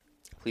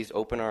Please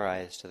open our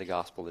eyes to the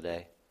gospel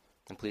today,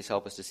 and please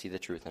help us to see the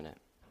truth in it.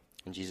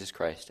 In Jesus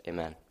Christ,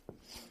 amen.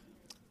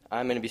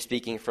 I'm going to be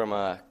speaking from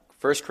 1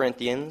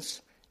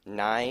 Corinthians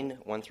 9,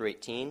 1 through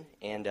 18,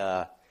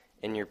 and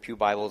in your pew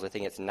Bibles, I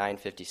think it's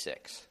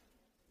 956.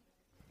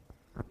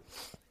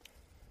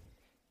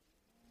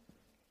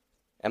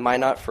 Am I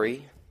not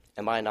free?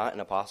 Am I not an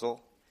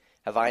apostle?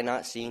 Have I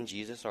not seen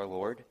Jesus our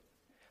Lord?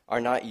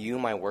 Are not you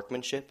my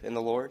workmanship in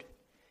the Lord?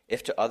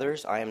 If to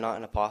others I am not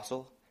an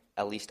apostle,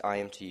 at least I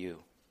am to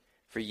you.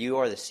 For you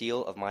are the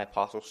seal of my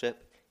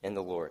apostleship in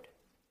the Lord.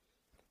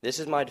 This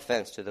is my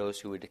defense to those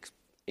who would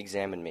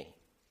examine me.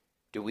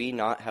 Do we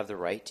not have the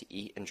right to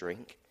eat and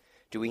drink?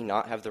 Do we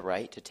not have the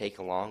right to take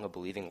along a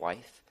believing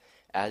wife,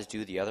 as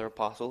do the other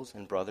apostles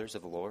and brothers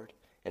of the Lord,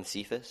 and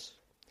Cephas?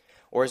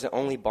 Or is it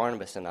only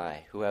Barnabas and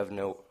I who have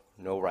no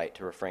right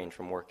to refrain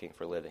from working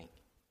for living?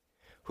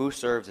 Who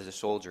serves as a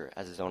soldier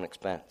at his own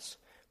expense?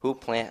 Who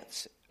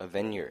plants a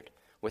vineyard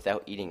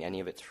without eating any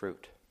of its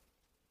fruit?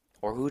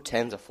 Or who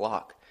tends a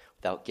flock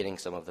without getting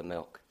some of the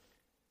milk?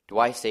 Do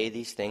I say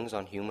these things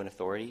on human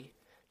authority?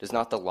 Does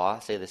not the law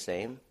say the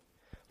same?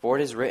 For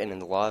it is written in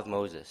the law of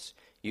Moses,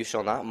 you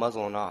shall not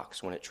muzzle an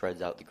ox when it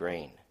treads out the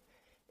grain.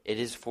 It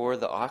is for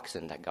the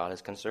oxen that God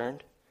is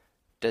concerned.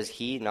 Does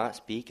he not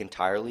speak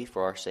entirely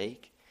for our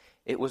sake?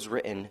 It was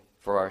written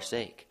for our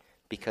sake,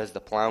 because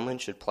the plowman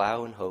should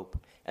plow in hope,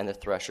 and the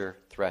thresher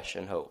thresh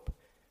in hope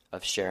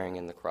of sharing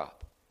in the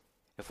crop.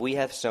 If we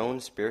have sown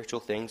spiritual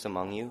things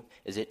among you,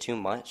 is it too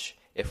much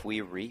if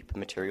we reap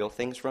material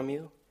things from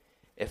you?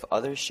 If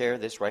others share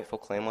this rightful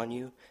claim on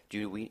you,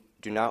 do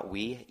not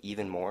we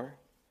even more?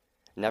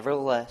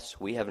 Nevertheless,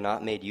 we have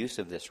not made use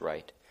of this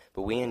right,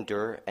 but we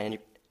endure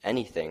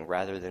anything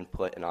rather than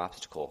put an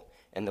obstacle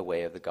in the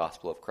way of the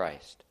gospel of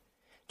Christ.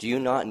 Do you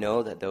not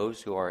know that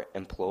those who are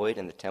employed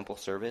in the temple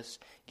service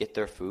get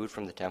their food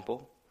from the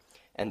temple,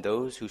 and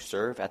those who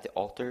serve at the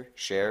altar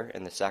share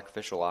in the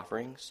sacrificial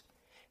offerings?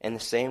 In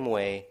the same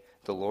way,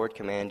 the Lord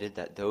commanded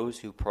that those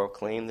who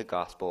proclaim the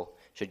gospel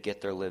should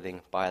get their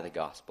living by the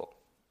gospel.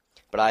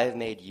 But I have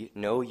made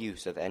no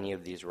use of any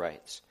of these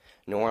rights,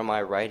 nor am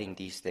I writing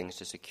these things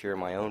to secure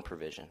my own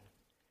provision.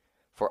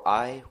 For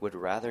I would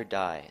rather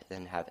die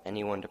than have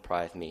anyone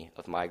deprive me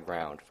of my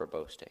ground for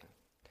boasting.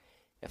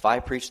 If I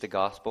preach the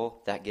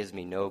gospel, that gives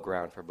me no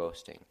ground for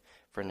boasting,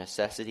 for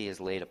necessity is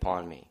laid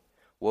upon me.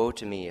 Woe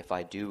to me if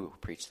I do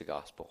preach the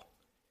gospel.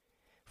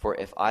 For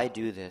if I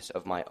do this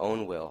of my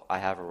own will, I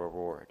have a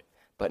reward,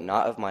 but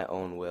not of my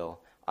own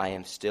will, I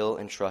am still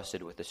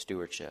entrusted with the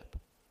stewardship.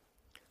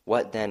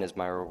 What then is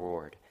my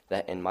reward?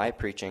 That in my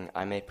preaching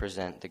I may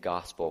present the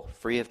gospel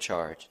free of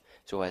charge,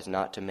 so as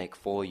not to make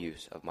full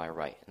use of my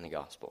right in the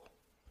gospel.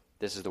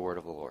 This is the word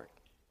of the Lord.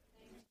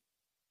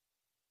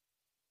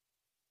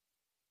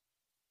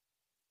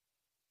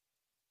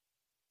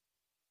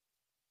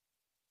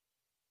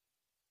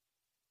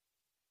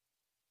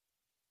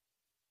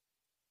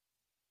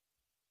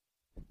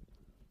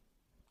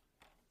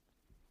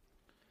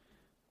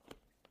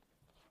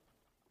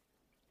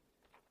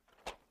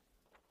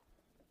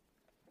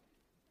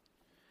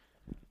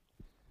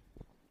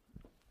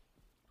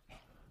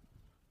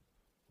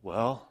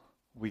 Well,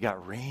 we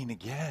got rain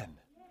again.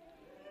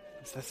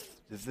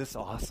 Is this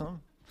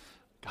awesome?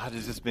 God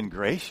has just been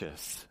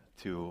gracious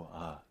to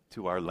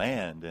our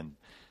land, and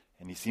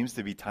He seems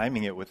to be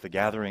timing it with the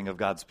gathering of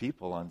God's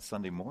people on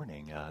Sunday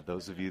morning.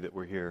 Those of you that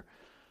were here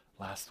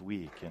last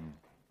week, and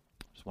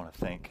just want to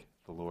thank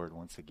the Lord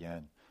once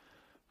again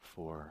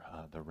for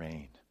the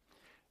rain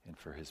and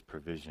for His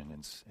provision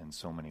in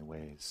so many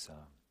ways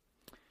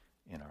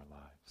in our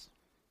lives.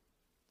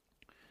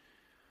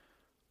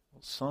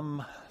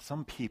 Some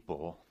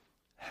people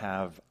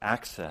have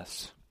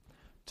access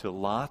to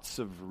lots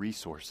of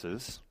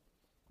resources,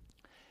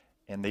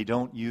 and they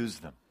don't use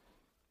them.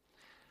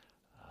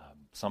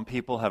 Some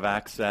people have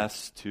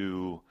access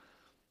to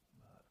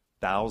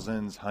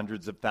thousands,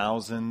 hundreds of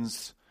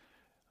thousands,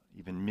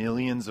 even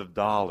millions of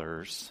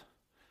dollars,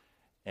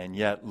 and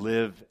yet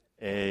live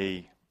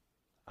a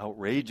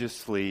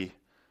outrageously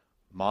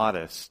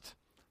modest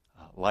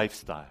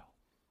lifestyle.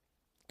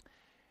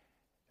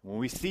 When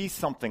we see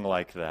something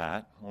like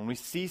that, when we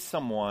see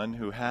someone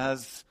who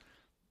has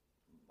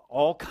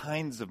all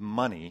kinds of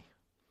money,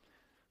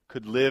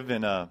 could live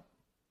in a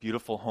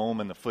beautiful home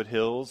in the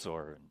foothills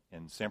or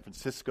in San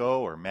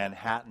Francisco or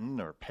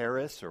Manhattan or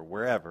Paris or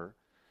wherever,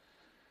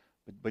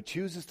 but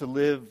chooses to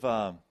live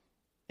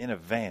in a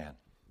van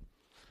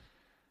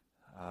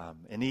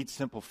and eat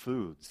simple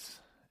foods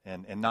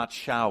and not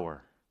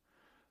shower,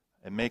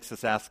 it makes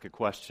us ask a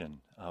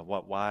question,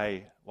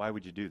 why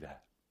would you do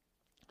that?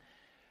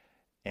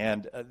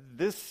 And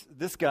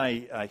this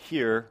guy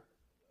here,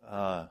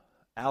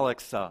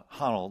 Alex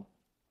Honnold,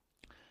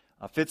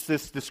 fits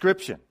this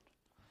description.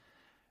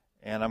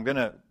 And I'm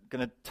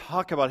gonna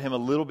talk about him a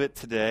little bit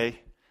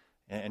today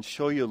and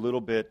show you a little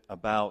bit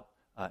about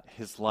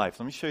his life.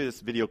 Let me show you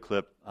this video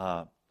clip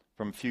from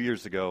a few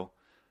years ago.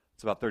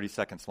 It's about 30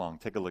 seconds long.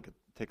 Take a look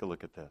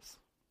at this.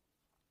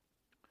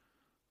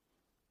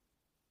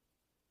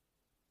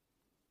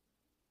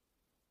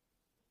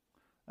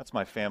 That's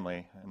my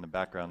family in the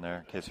background there,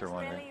 in case you're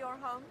wondering. Really your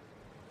home?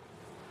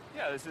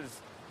 Yeah, this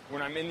is,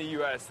 when I'm in the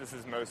U.S., this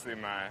is mostly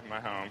my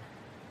home.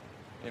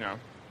 You know,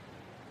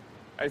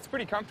 it's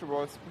pretty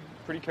comfortable. It's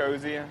pretty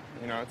cozy.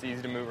 You know, it's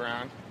easy to move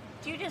around.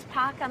 Do you just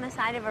park on the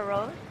side of a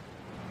road?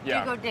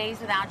 Yeah. Do you go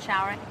days without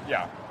showering?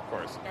 Yeah, of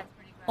course. That's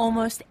pretty gross.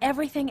 Almost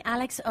everything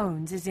Alex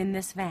owns is in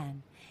this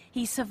van.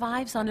 He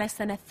survives on less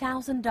than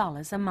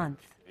 $1,000 a month.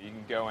 You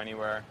can go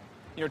anywhere.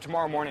 You know,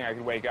 tomorrow morning I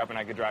could wake up and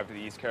I could drive to the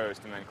East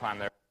Coast and then climb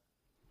there.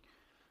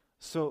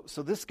 So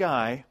this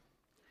guy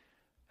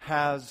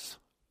has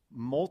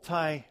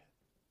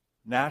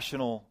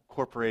multinational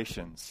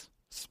corporations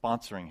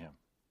sponsoring him.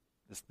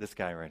 This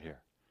guy right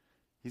here.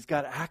 He's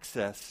got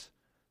access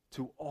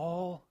to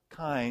all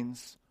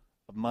kinds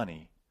of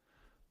money.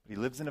 But he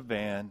lives in a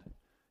van.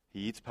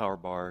 He eats power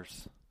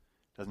bars.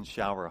 Doesn't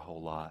shower a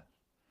whole lot.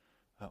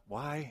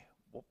 Why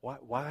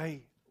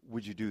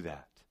would you do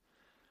that?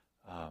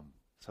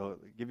 So I'll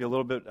give you a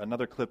little bit,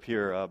 another clip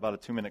here, about a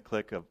 2-minute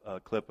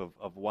clip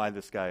of why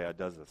this guy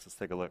does this. Let's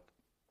take a look.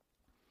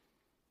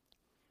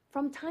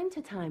 From time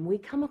to time, we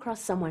come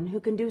across someone who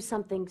can do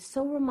something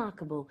so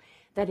remarkable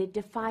that it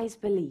defies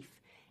belief,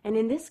 and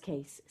in this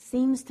case,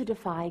 seems to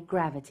defy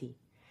gravity.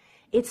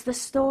 It's the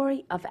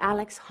story of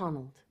Alex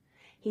Honnold.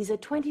 He's a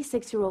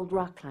 26-year-old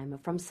rock climber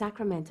from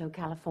Sacramento,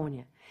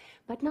 California,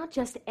 but not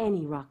just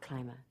any rock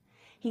climber.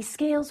 He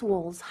scales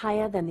walls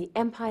higher than the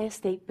Empire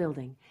State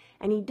Building,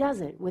 and he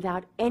does it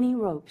without any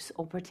ropes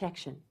or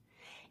protection.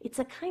 It's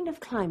a kind of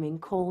climbing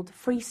called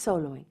free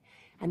soloing,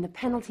 and the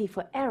penalty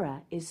for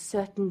error is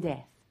certain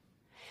death.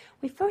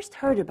 We first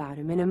heard about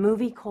him in a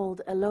movie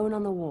called Alone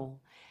on the Wall,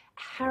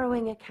 a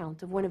harrowing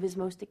account of one of his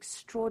most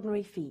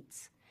extraordinary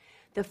feats,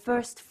 the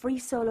first free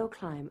solo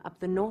climb up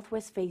the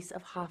northwest face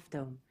of Half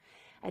Dome,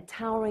 a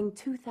towering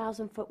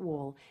 2,000-foot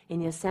wall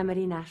in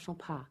Yosemite National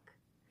Park.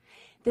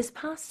 This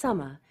past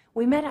summer,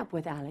 we met up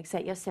with Alex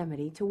at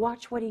Yosemite to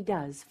watch what he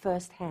does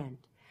firsthand.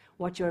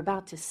 What you're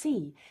about to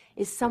see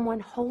is someone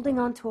holding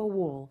onto a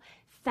wall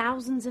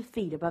thousands of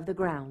feet above the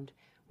ground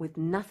with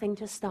nothing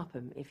to stop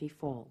him if he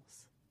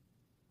falls.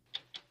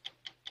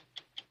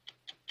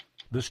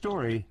 The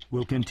story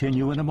will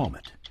continue in a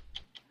moment.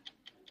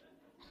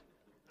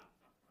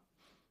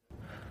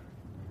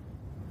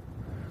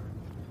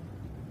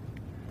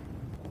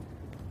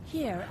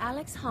 Here,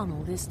 Alex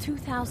Honnold is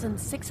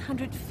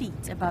 2,600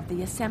 feet above the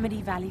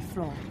Yosemite Valley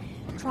floor,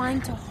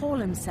 trying to haul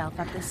himself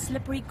up the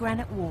slippery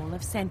granite wall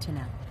of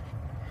Sentinel.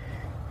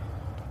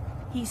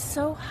 He's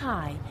so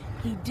high,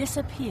 he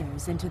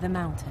disappears into the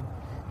mountain.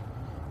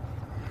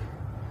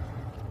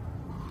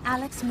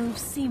 Alex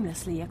moves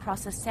seamlessly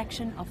across a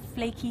section of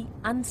flaky,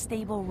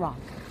 unstable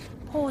rock,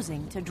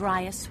 pausing to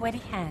dry a sweaty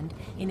hand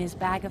in his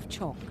bag of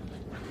chalk.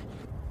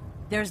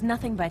 There's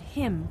nothing but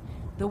him,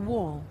 the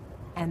wall,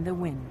 and the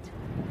wind.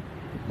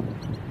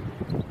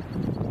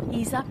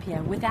 He's up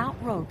here without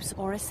ropes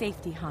or a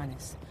safety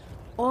harness.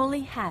 All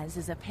he has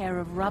is a pair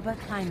of rubber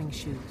climbing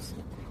shoes.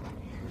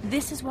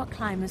 This is what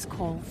climbers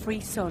call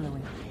free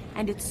soloing,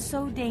 and it's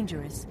so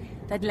dangerous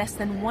that less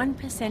than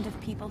 1% of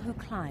people who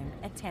climb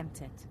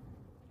attempt it.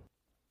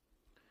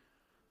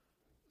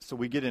 So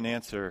we get an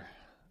answer.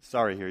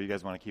 Sorry here, you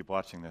guys want to keep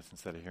watching this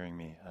instead of hearing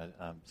me.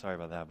 I'm sorry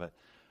about that, but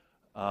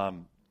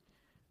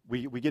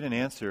we get an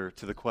answer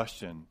to the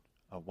question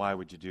of why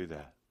would you do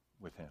that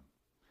with him?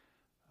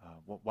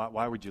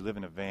 Why would you live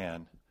in a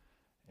van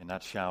and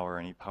not shower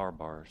and eat power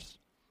bars?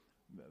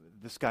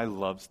 This guy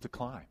loves to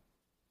climb.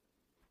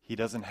 He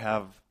doesn't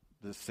have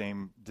the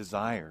same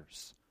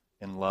desires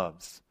and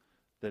loves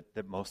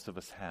that most of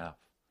us have.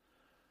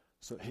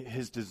 So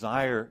his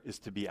desire is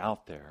to be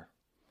out there.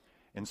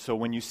 And so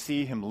when you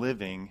see him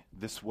living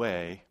this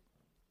way,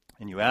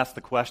 and you ask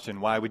the question,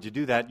 why would you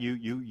do that,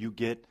 you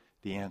get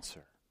the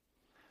answer.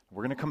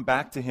 We're going to come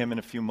back to him in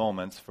a few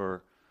moments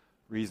for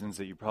reasons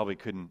that you probably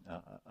couldn't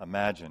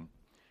imagine.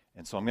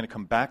 And so I'm going to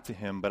come back to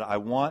him, but I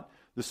want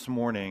this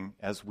morning,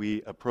 as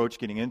we approach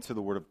getting into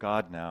the Word of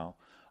God now,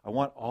 I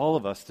want all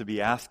of us to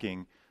be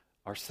asking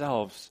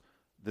ourselves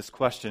this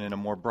question in a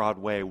more broad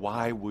way.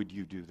 Why would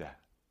you do that?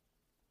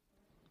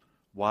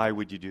 Why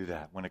would you do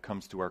that when it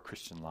comes to our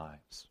Christian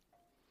lives?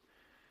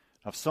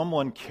 Now, if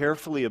someone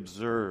carefully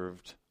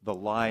observed the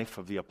life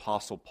of the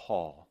Apostle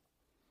Paul,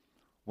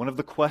 one of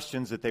the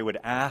questions that they would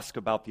ask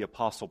about the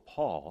Apostle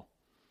Paul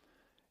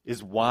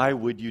is, why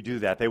would you do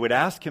that? They would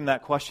ask him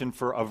that question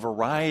for a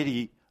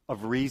variety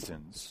of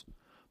reasons.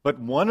 But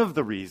one of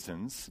the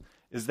reasons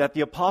is that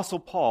the Apostle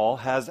Paul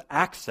has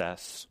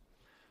access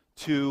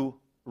to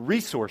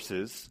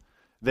resources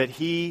that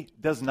he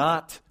does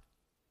not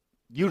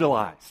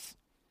utilize.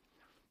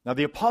 Now,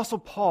 the Apostle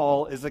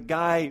Paul is a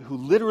guy who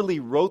literally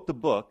wrote the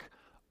book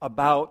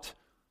about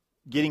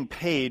getting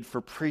paid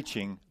for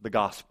preaching the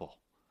gospel.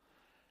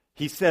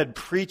 He said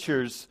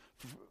preachers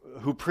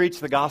who preach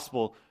the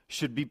gospel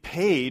should be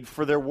paid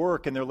for their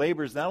work and their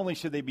labors. Not only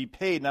should they be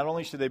paid, not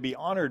only should they be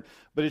honored,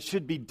 but it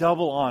should be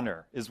double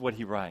honor, is what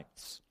he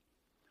writes.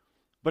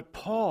 But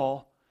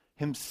Paul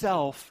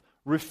himself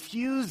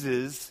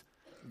refuses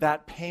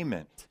that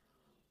payment.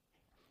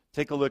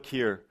 Take a look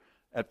here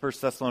at 1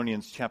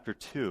 Thessalonians chapter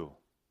 2.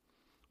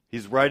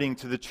 He's writing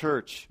to the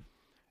church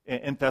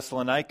in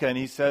Thessalonica, and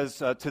he says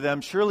to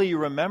them, "Surely you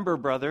remember,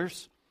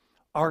 brothers,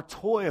 our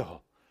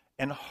toil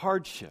and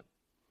hardship.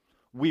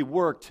 We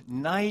worked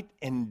night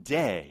and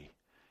day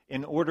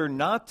in order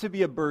not to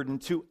be a burden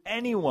to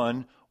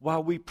anyone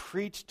while we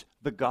preached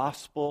the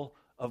gospel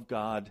of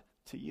God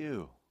to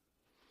you."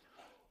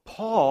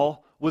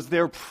 Paul was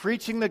there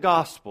preaching the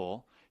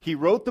gospel. He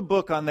wrote the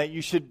book on that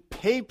you should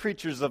pay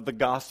preachers of the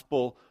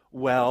gospel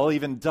well,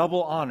 even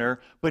double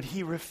honor, but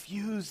he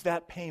refused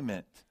that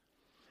payment.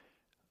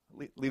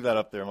 Leave that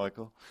up there,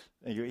 Michael.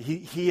 He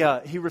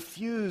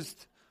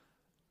refused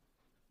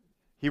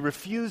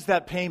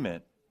that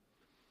payment.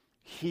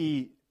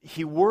 He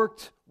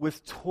worked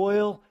with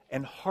toil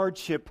and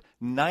hardship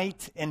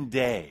night and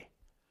day.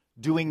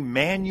 Doing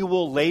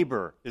manual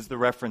labor is the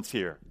reference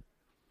here.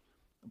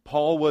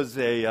 Paul was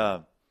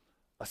a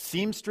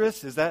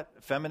seamstress. Is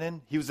that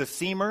feminine? He was a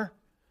seamer.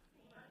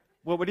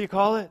 What do you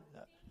call it?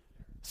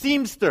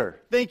 Seamster.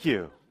 Thank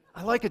you.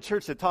 I like a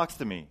church that talks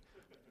to me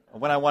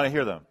when I want to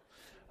hear them.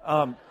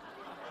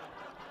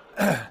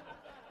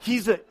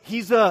 He's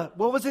a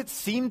what was it?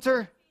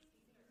 Seamter?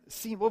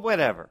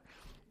 Whatever.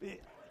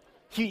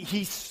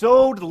 He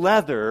sewed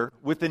leather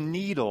with a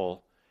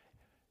needle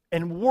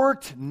and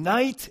worked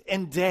night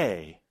and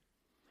day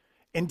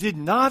and did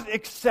not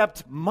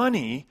accept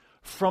money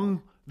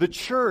from the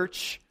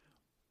church,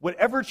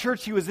 whatever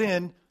church he was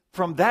in,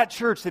 from that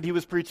church that he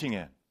was preaching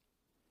in.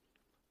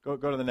 Go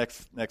to the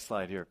next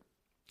slide here.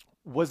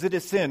 Was it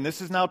a sin?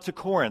 This is now to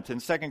Corinth in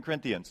 2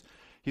 Corinthians.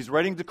 He's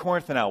writing to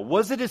Corinth now.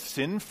 Was it a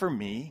sin for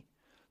me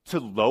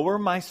to lower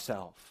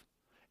myself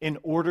in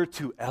order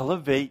to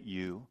elevate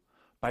you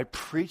by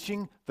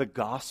preaching the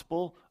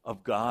gospel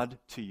of God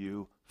to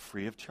you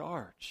free of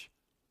charge?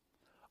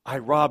 I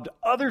robbed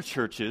other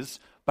churches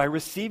by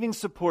receiving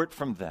support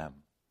from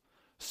them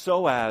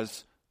so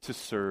as to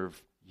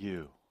serve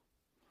you.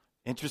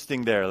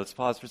 Interesting there. Let's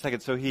pause for a second.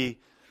 So he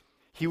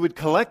would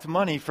collect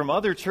money from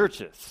other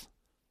churches,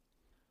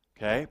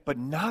 okay, but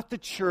not the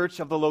church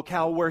of the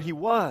locale where he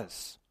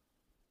was.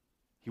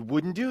 He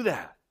wouldn't do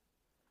that.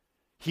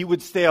 He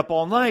would stay up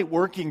all night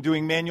working,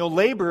 doing manual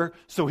labor,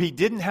 so he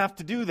didn't have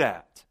to do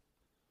that.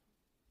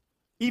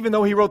 Even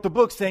though he wrote the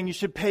book saying you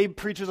should pay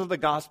preachers of the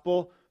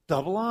gospel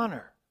double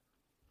honor.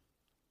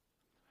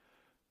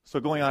 So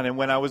going on, and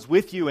when I was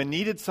with you and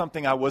needed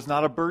something, I was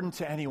not a burden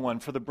to anyone,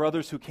 for the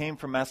brothers who came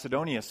from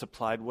Macedonia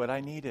supplied what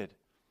I needed.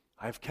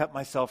 I have kept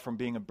myself from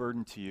being a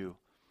burden to you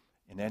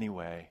in any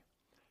way,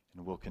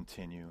 and will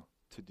continue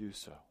to do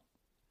so.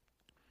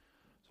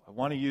 So I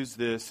want to use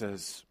this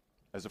as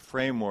a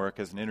framework,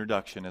 as an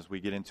introduction, as we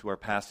get into our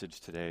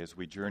passage today, as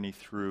we journey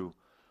through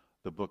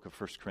the book of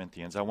 1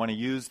 Corinthians. I want to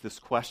use this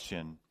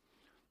question,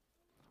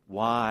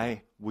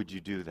 why would you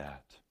do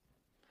that?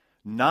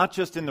 Not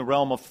just in the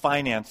realm of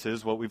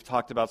finances, what we've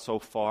talked about so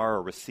far,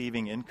 or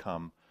receiving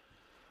income.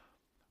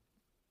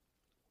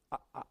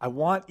 I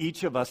want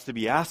each of us to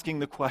be asking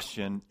the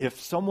question,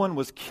 if someone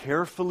was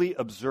carefully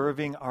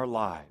observing our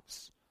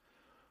lives,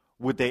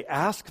 would they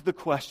ask the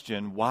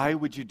question, why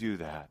would you do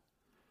that?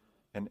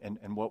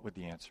 And what would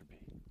the answer be?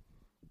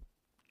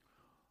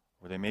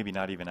 Or they maybe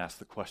not even ask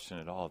the question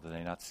at all. Do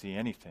they not see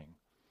anything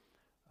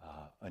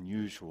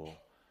unusual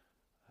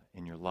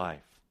in your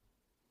life?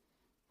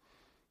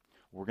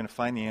 We're going to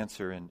find the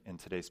answer in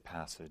today's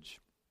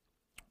passage,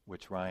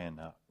 which Ryan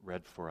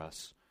read for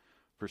us,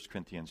 1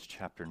 Corinthians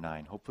chapter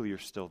 9. Hopefully you're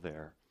still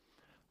there.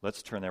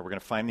 Let's turn there. We're going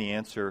to find the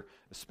answer,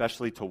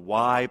 especially to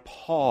why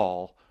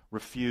Paul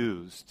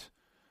refused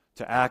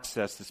to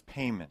access this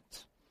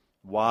payment.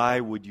 Why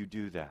would you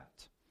do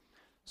that?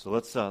 So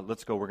let's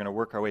go. We're going to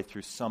work our way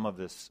through some of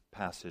this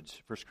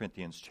passage, 1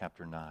 Corinthians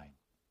chapter 9.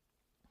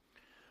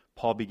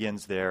 Paul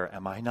begins there,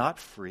 "Am I not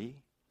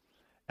free?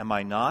 Am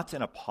I not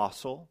an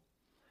apostle?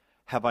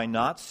 Have I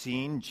not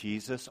seen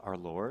Jesus our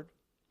Lord?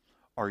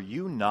 Are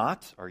you,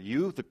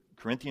 the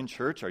Corinthian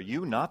church, are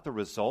you not the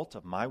result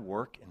of my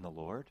work in the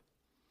Lord?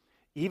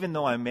 Even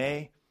though I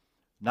may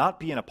not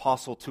be an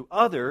apostle to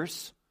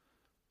others,"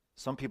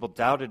 some people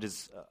doubted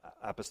his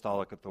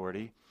apostolic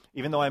authority,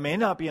 "even though I may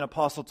not be an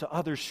apostle to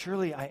others,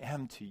 surely I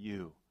am to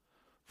you,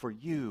 for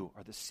you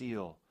are the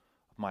seal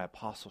of my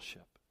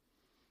apostleship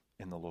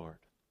in the Lord."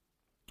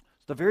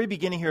 So the very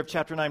beginning here of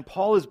chapter 9,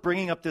 Paul is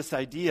bringing up this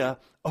idea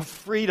of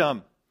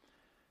freedom.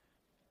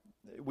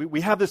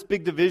 We have this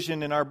big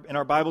division in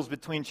our Bibles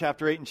between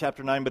chapter 8 and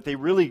chapter 9, but they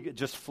really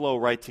just flow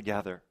right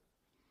together.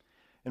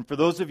 And for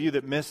those of you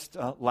that missed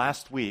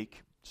last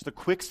week, just a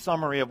quick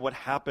summary of what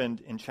happened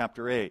in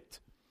chapter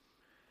 8.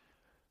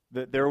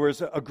 There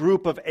was a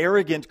group of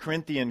arrogant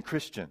Corinthian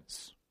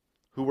Christians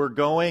who were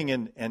going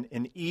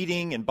and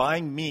eating and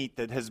buying meat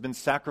that has been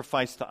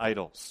sacrificed to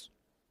idols.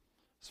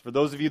 So for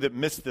those of you that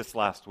missed this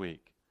last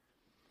week.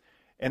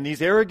 And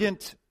these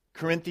arrogant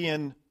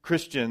Corinthian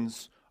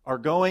Christians are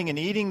going and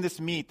eating this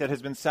meat that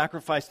has been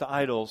sacrificed to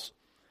idols,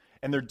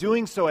 And they're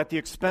doing so at the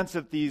expense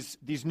of these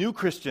new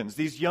Christians,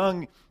 these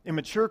young,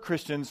 immature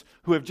Christians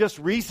who have just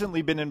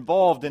recently been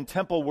involved in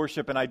temple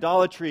worship and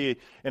idolatry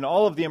and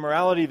all of the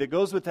immorality that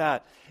goes with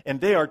that. And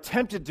they are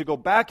tempted to go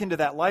back into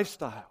that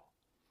lifestyle.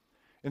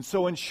 And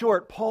so in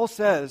short, Paul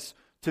says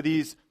to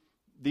these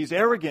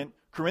arrogant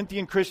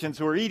Corinthian Christians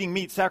who are eating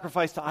meat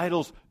sacrificed to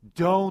idols,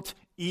 don't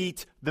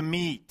eat the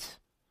meat.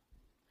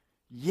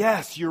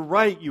 Yes, you're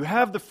right. You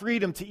have the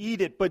freedom to eat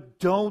it, but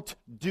don't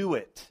do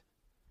it.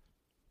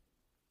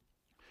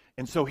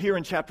 And so here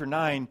in chapter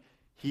 9,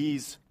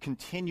 he's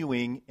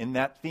continuing in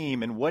that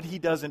theme. And what he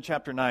does in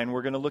chapter 9,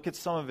 we're going to look at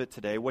some of it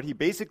today. What he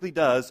basically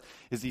does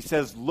is he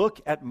says, look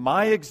at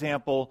my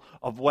example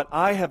of what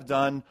I have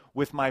done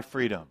with my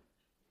freedom.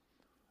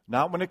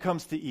 Not when it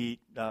comes to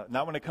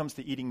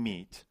eating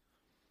meat,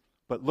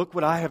 but look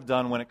what I have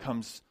done when it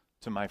comes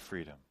to my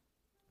freedom,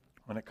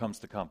 when it comes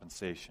to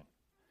compensation.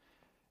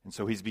 And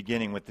so he's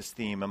beginning with this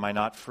theme, am I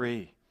not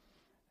free?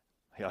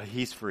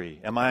 He's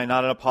free. Am I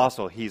not an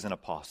apostle? He's an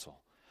apostle.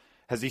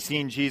 Has he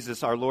seen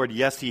Jesus, our Lord?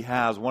 Yes, he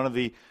has. One of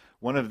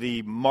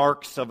the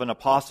marks of an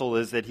apostle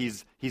is that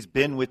he's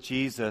been with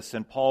Jesus,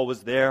 and Paul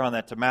was there on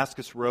that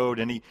Damascus road,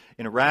 and he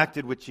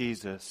interacted with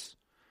Jesus.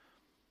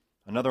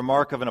 Another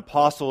mark of an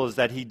apostle is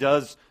that he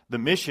does the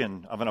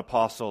mission of an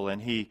apostle,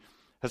 and he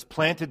has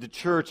planted the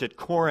church at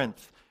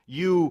Corinth.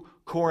 You,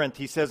 Corinth,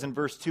 he says in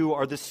verse 2,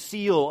 are the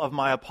seal of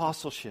my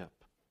apostleship.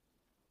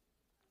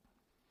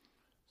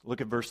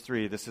 Look at verse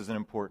 3. This is an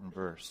important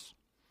verse.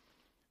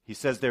 He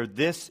says there,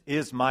 this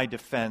is my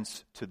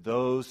defense to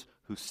those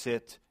who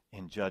sit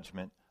in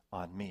judgment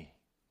on me.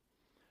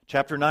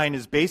 Chapter 9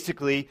 is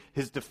basically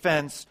his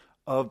defense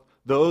of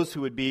those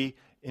who would be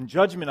in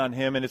judgment on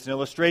him, and it's an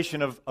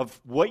illustration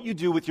of what you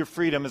do with your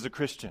freedom as a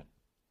Christian.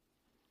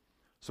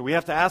 So we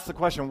have to ask the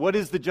question, what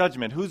is the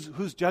judgment?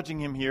 Who's judging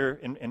him here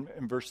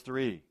in verse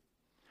 3?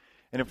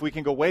 And if we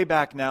can go way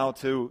back now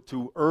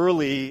to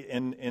early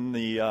in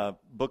the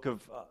book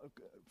of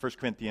 1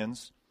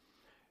 Corinthians,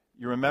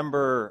 you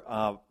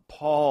remember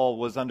Paul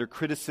was under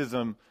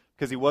criticism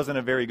because he wasn't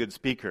a very good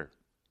speaker.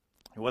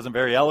 He wasn't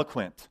very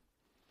eloquent.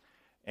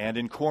 And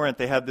in Corinth,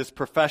 they had this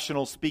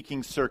professional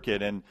speaking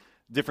circuit, and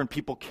different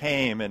people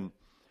came,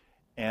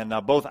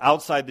 and both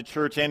outside the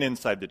church and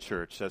inside the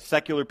church.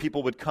 Secular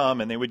people would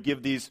come, and they would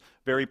give these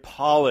very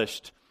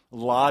polished,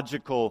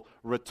 logical,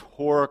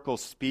 rhetorical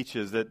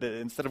speeches that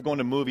instead of going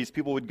to movies,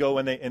 people would go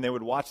and they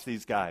would watch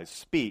these guys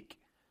speak.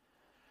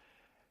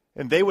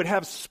 And they would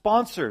have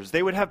sponsors.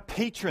 They would have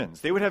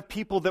patrons. They would have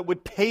people that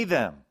would pay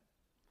them.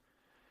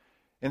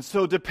 And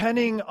so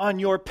depending on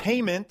your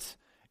payment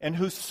and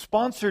who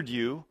sponsored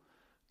you,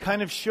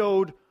 kind of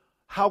showed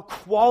how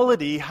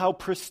quality, how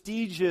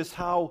prestigious,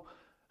 how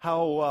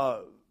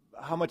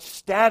much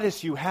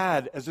status you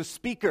had as a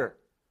speaker.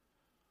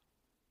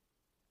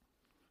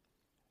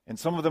 And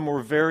some of them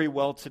were very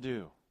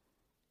well-to-do.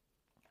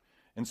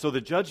 And so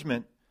the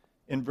judgment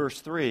in verse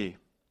 3,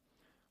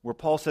 where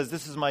Paul says,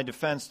 this is my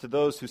defense to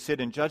those who sit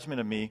in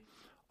judgment of me,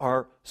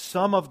 are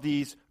some of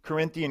these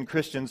Corinthian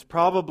Christians,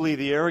 probably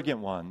the arrogant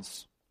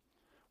ones,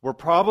 were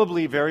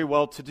probably very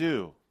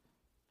well-to-do.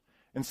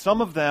 And some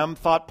of them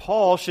thought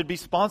Paul should be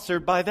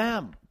sponsored by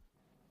them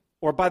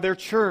or by their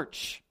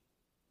church.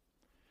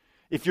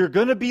 If you're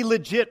going to be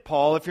legit,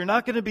 Paul, if you're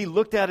not going to be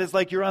looked at as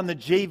like you're on the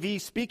JV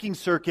speaking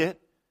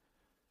circuit,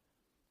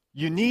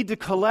 you need to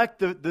collect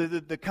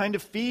the kind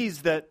of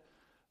fees that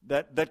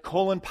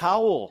Colin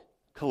Powell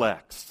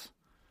collects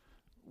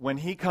when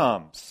he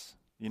comes.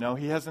 You know,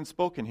 he hasn't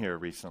spoken here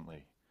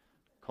recently,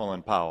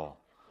 Colin Powell,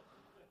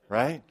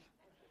 right?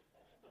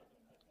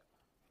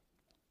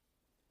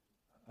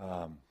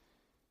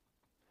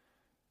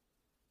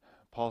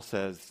 Paul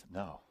says,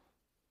 no,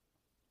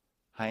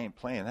 I ain't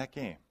playing that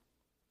game.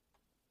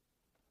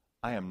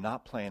 I am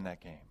not playing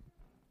that game.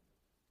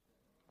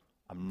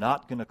 I'm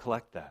not going to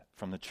collect that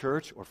from the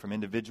church or from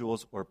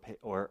individuals or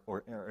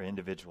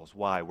individuals.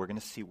 Why? We're going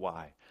to see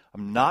why.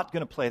 I'm not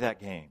going to play that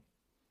game.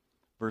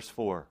 Verse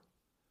 4.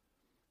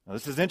 Now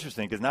this is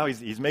interesting because now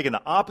he's making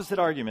the opposite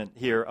argument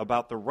here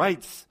about the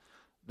rights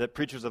that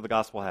preachers of the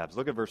gospel have.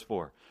 Look at verse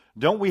 4.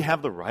 Don't we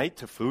have the right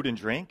to food and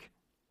drink?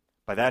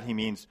 By that he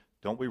means,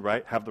 don't we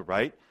have the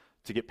right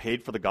to get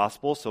paid for the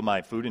gospel so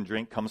my food and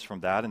drink comes from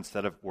that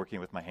instead of working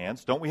with my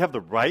hands? Don't we have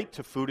the right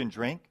to food and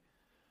drink?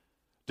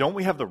 Don't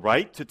we have the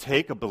right to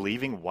take a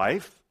believing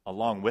wife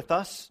along with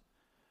us,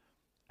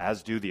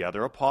 as do the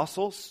other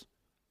apostles?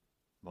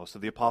 Most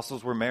of the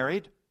apostles were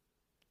married.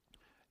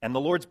 And the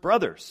Lord's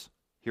brothers,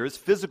 here his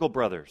physical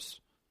brothers,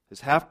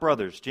 his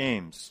half-brothers,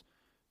 James,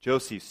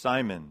 Joseph,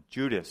 Simon,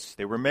 Judas,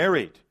 they were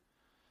married.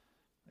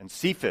 And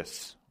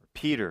Cephas, or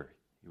Peter,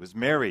 he was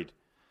married.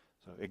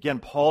 So again,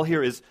 Paul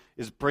here is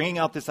bringing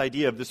out this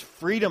idea of this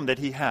freedom that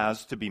he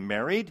has to be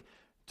married,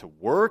 to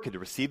work, and to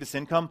receive this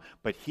income,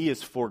 but he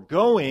is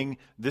foregoing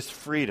this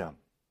freedom.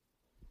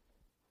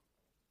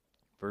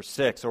 Verse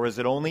 6, or is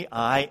it only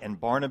I and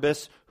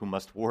Barnabas who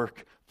must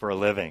work for a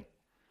living?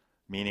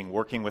 Meaning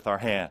working with our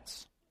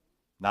hands,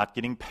 not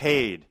getting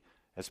paid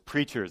as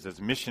preachers, as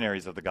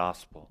missionaries of the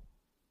gospel.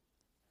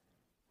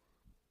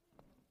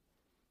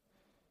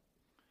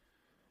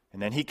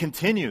 And then he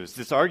continues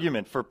this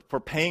argument for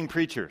paying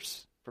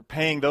preachers, for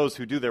paying those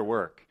who do their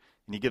work.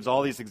 And he gives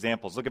all these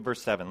examples. Look at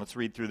verse 7. Let's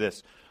read through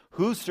this.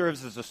 Who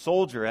serves as a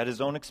soldier at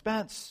his own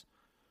expense?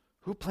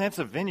 Who plants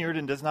a vineyard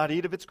and does not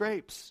eat of its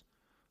grapes?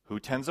 Who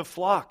tends a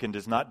flock and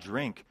does not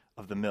drink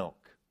of the milk?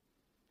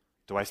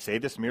 Do I say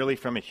this merely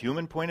from a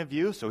human point of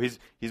view? So he's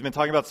been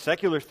talking about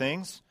secular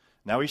things.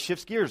 Now he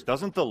shifts gears.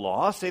 Doesn't the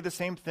law say the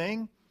same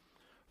thing?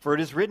 For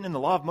it is written in the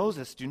law of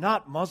Moses, do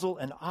not muzzle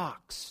an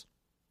ox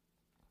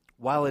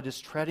while it is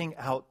treading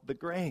out the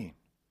grain.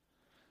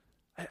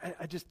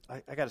 I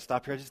got to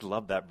stop here. I just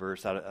love that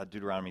verse out of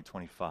Deuteronomy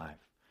 25.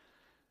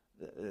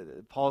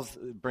 Paul's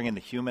bringing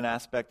the human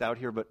aspect out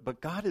here,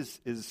 but God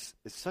is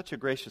such a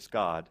gracious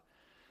God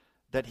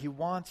that he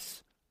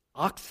wants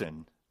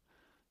oxen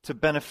to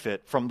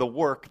benefit from the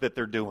work that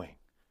they're doing.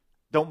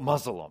 Don't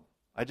muzzle them.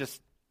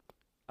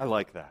 I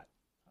like that.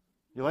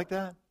 You like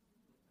that?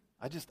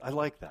 I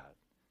like that.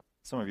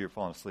 Some of you are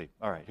falling asleep.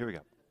 All right, here we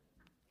go.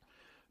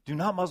 Do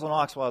not muzzle an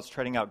ox while it's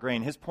treading out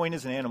grain. His point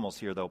isn't animals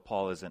here, though.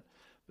 Paul isn't.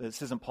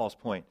 This isn't Paul's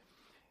point.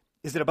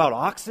 Is it about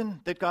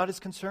oxen that God is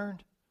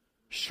concerned?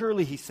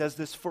 Surely he says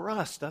this for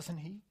us, doesn't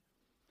he?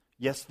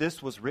 Yes,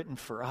 this was written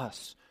for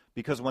us,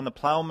 because when the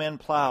plowman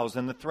plows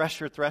and the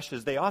thresher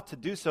threshes, they ought to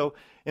do so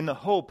in the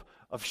hope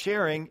of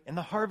sharing in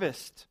the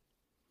harvest.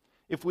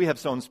 If we have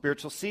sown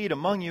spiritual seed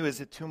among you,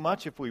 is it too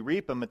much if we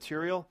reap a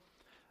material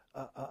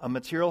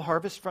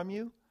harvest from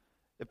you?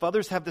 If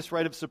others have this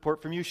right of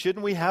support from you,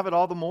 shouldn't we have it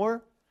all the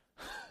more?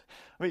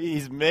 I mean,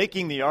 he's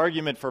making the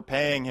argument for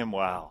paying him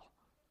well,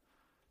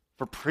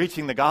 for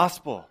preaching the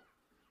gospel.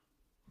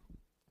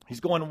 He's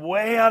going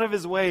way out of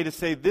his way to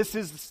say this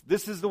is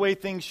the way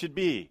things should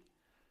be.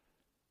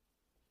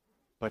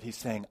 But he's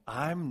saying,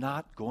 I'm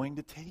not going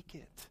to take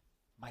it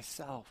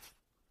myself.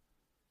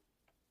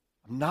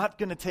 I'm not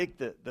going to take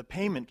the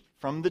payment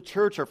from the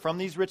church or from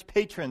these rich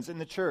patrons in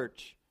the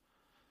church.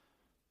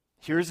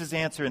 Here's his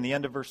answer in the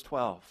end of verse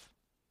 12.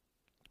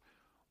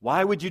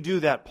 Why would you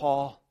do that,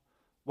 Paul?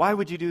 Why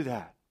would you do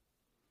that?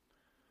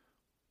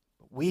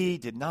 We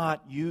did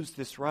not use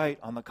this right.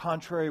 On the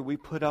contrary, we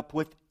put up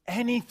with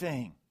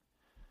anything.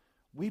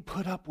 We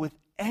put up with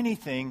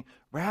anything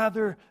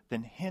rather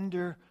than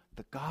hinder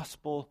the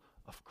gospel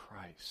of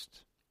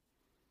Christ.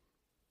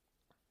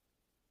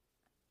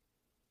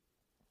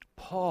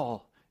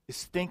 Paul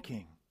is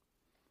thinking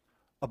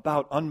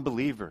about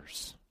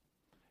unbelievers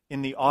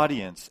in the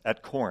audience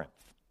at Corinth.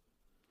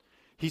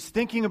 He's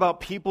thinking about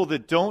people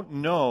that don't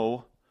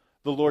know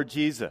the Lord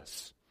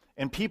Jesus.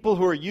 And people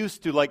who are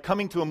used to like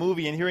coming to a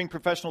movie and hearing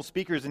professional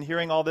speakers and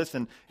hearing all this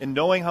and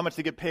knowing how much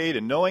they get paid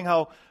and knowing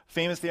how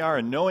famous they are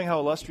and knowing how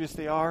illustrious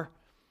they are.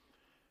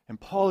 And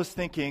Paul is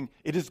thinking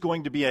it is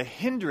going to be a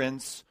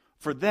hindrance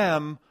for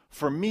them,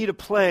 for me to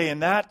play in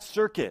that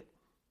circuit.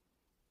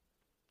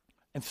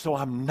 And so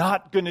I'm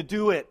not going to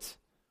do it.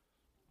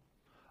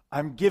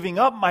 I'm giving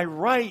up my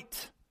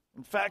right.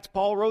 In fact,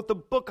 Paul wrote the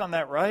book on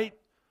that right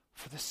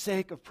for the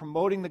sake of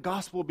promoting the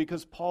gospel,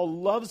 because Paul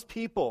loves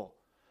people.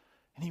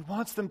 And he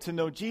wants them to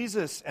know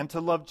Jesus and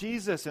to love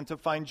Jesus and to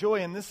find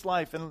joy in this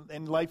life and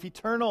in life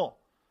eternal.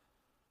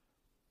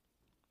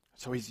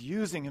 So he's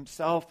using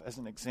himself as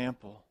an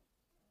example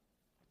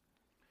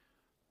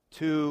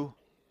to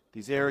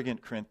these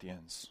arrogant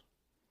Corinthians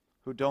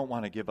who don't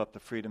want to give up the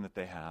freedom that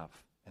they have,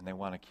 and they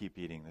want to keep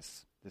eating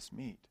this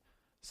meat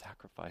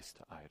sacrificed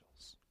to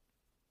idols.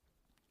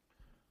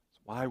 So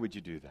why would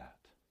you do that?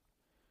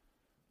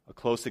 A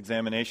close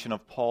examination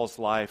of Paul's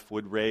life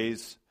would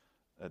raise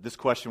this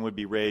question would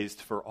be raised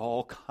for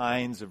all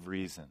kinds of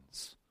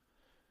reasons.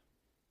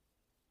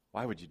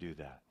 Why would you do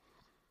that?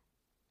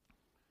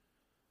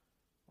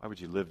 Why would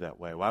you live that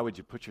way? Why would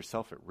you put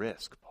yourself at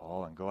risk,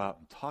 Paul, and go out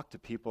and talk to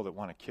people that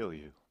want to kill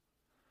you?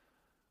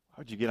 Why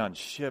would you get on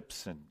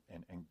ships and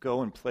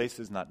go in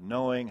places not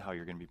knowing how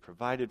you're going to be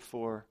provided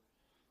for?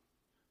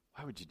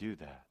 Why would you do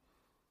that?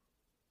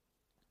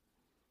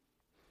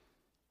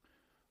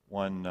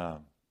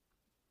 One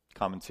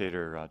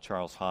commentator,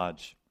 Charles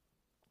Hodge,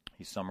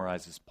 he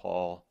summarizes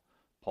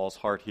Paul's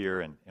heart here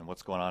and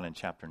what's going on in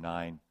chapter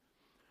 9.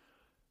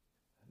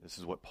 This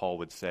is what Paul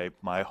would say: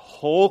 my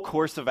whole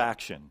course of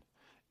action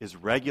is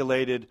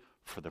regulated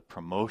for the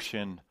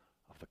promotion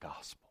of the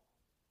gospel.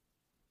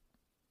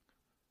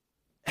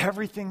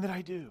 Everything that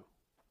I do.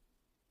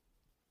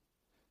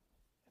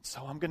 And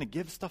so I'm going to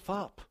give stuff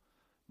up.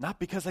 Not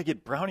because I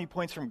get brownie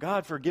points from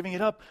God for giving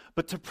it up,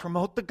 but to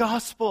promote the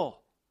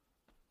gospel.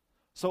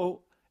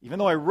 So even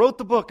though I wrote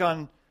the book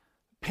on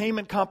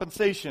payment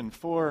compensation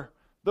for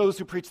those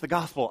who preach the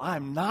gospel,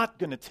 I'm not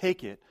going to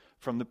take it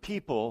from the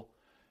people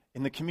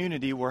in the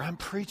community where I'm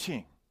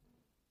preaching.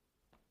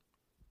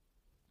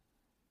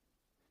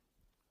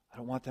 I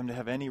don't want them to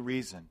have any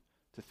reason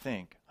to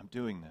think I'm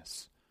doing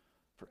this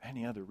for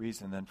any other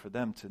reason than for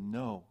them to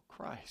know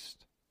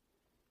Christ.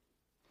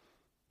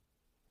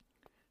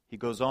 He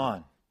goes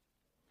on.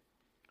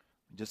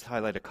 Just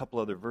highlight a couple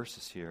other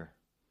verses here.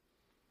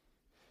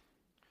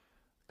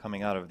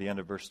 Coming out of the end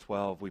of verse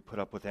 12, we put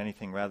up with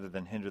anything rather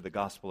than hinder the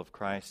gospel of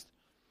Christ.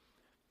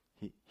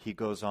 he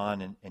goes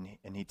on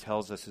and he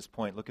tells us his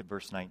point. Look at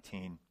verse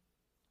 19.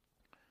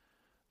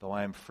 Though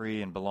I am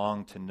free and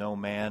belong to no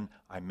man,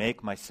 I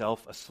make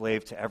myself a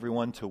slave to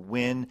everyone to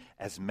win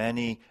as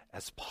many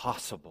as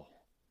possible.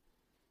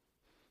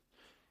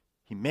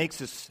 He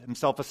makes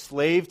himself a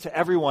slave to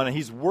everyone, and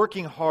he's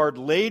working hard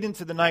late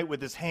into the night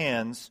with his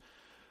hands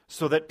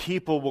so that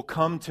people will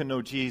come to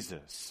know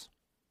Jesus.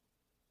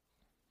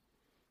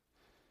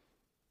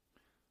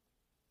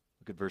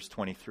 Look at verse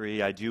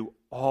 23. I do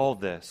all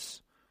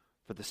this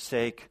for the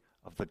sake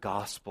of the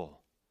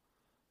gospel,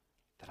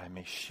 that I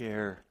may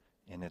share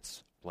in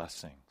its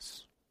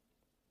blessings.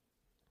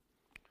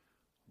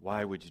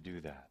 Why would you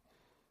do that?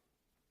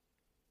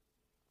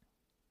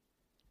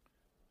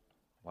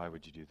 Why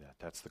would you do that?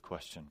 That's the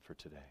question for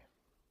today.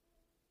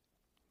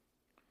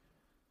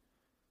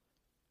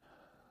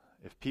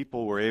 If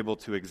people were able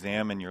to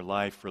examine your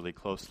life really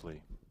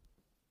closely,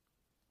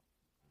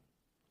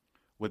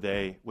 would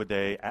they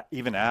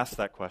even ask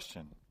that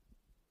question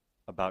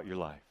about your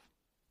life?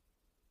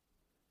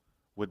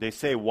 Would they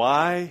say,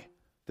 why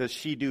does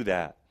she do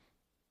that?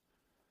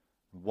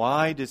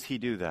 Why does he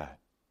do that?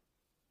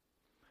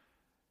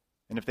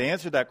 And if they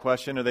answered that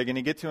question, are they going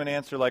to get to an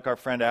answer like our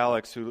friend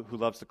Alex, who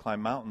loves to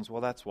climb mountains?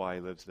 Well, that's why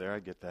he lives there. I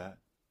get that.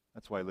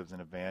 That's why he lives in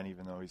a van,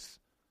 even though he's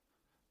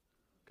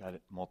got a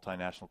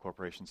multinational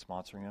corporation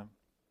sponsoring him.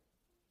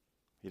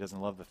 He doesn't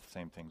love the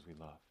same things we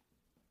love.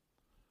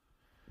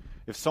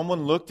 If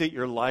someone looked at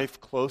your life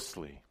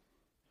closely,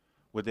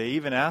 would they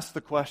even ask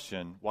the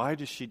question, why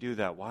does she do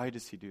that? Why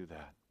does he do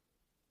that?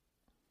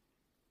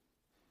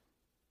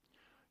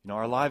 You know,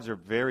 our lives are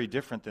very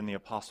different than the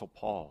Apostle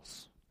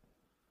Paul's.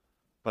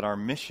 But our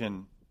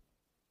mission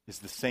is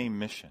the same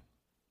mission,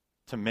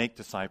 to make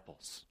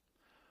disciples.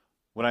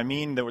 What I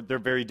mean that they're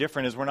very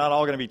different is we're not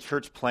all going to be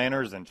church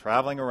planners and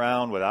traveling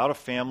around without a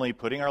family,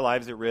 putting our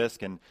lives at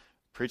risk and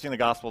preaching the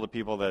gospel to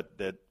people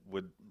that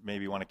would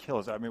maybe want to kill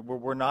us. I mean,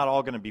 we're not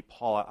all going to be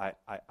Paul.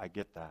 I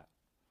get that.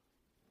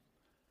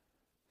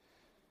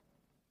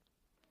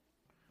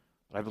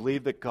 But I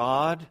believe that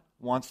God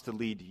wants to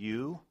lead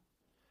you,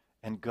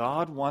 and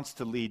God wants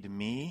to lead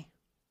me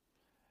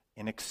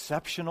in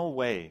exceptional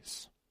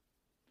ways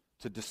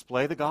to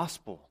display the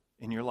gospel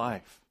in your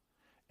life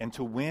and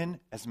to win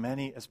as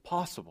many as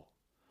possible,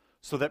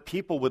 so that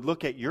people would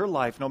look at your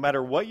life, no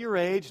matter what your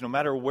age, no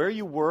matter where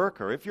you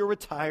work or if you're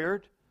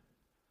retired,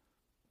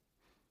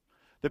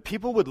 that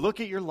people would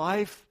look at your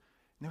life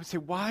and they would say,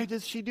 why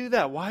does she do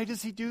that? Why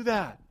does he do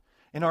that?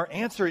 And our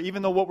answer,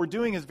 even though what we're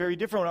doing is very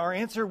different, our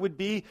answer would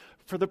be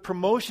for the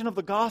promotion of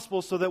the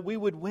gospel so that we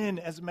would win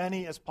as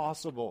many as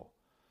possible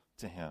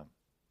to him.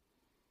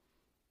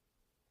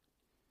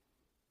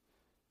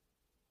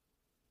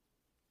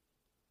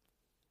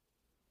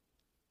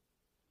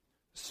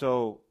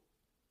 So,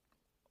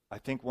 I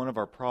think one of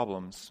our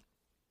problems,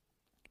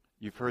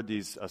 you've heard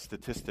these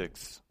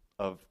statistics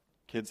of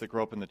kids that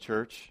grow up in the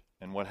church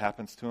and what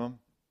happens to them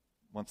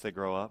once they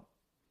grow up.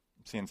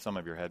 I'm seeing some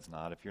of your heads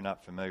nod if you're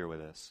not familiar with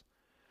this.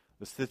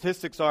 The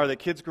statistics are that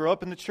kids grow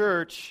up in the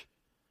church,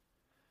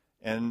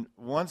 and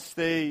once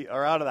they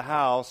are out of the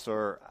house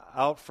or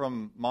out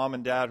from mom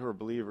and dad who are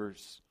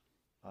believers,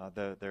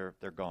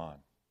 they're gone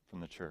from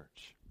the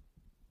church.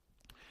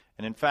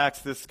 And in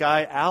fact, this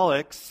guy,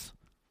 Alex,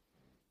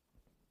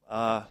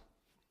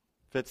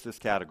 fits this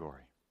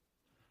category.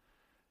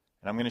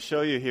 And I'm going to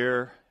show you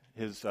here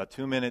his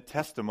 2-minute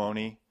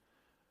testimony.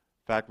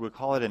 In fact, we'll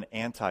call it an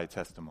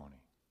anti-testimony.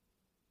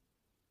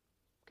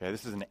 Okay,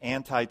 this is an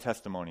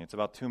anti-testimony. It's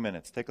about 2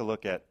 minutes. Take a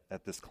look at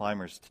this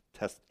climber's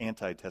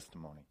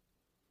anti-testimony.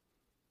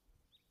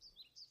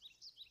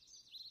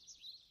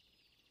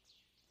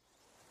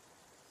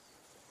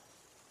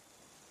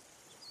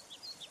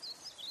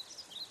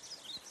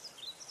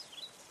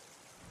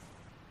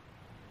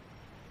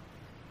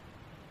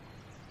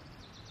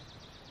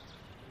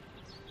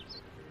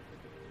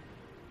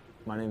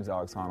 My name is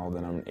Alex Honnold,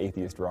 and I'm an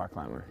atheist rock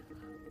climber.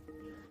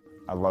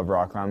 I love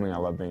rock climbing, I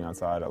love being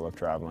outside, I love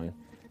traveling,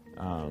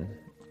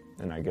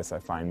 and I guess I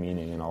find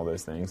meaning in all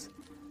those things.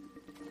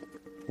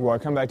 Well, I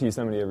come back to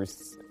Yosemite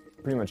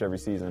pretty much every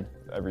season,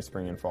 every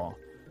spring and fall,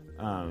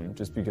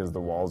 just because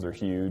the walls are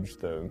huge,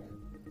 the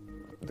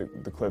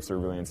cliffs are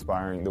really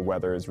inspiring, the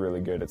weather is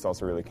really good, it's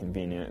also really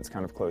convenient, it's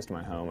kind of close to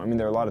my home. I mean,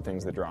 there are a lot of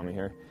things that draw me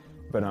here,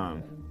 but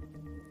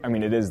I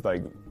mean, it is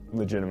like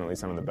legitimately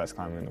some of the best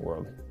climbing in the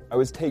world. I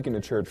was taken to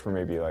church for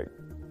maybe like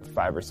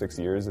 5 or 6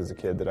 years as a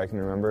kid that I can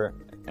remember,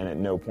 and at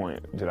no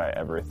point did I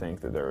ever think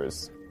that there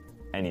was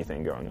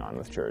anything going on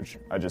with church.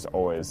 I just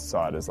always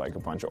saw it as like a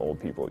bunch of old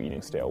people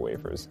eating stale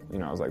wafers. You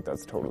know, I was like,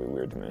 that's totally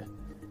weird to me.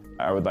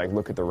 I would like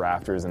look at the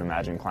rafters and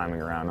imagine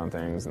climbing around on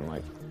things, and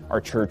like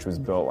our church was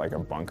built like a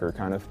bunker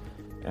kind of,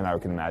 and I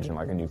can imagine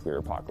like a nuclear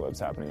apocalypse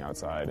happening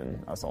outside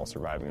and us all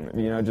surviving,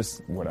 you know,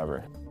 just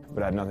whatever.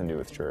 But it had nothing to do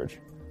with church.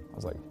 I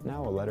was like,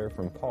 now a letter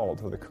from Paul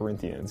to the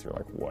Corinthians. You're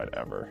like,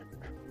 whatever.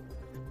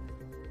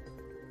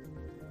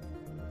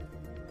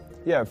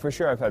 Yeah, for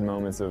sure I've had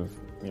moments of,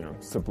 you know,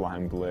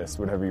 sublime bliss,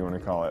 whatever you want to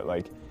call it.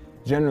 Like,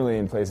 generally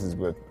in places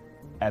with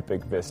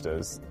epic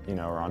vistas, you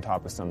know, or on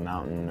top of some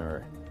mountain,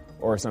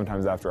 Or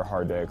sometimes after a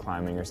hard day of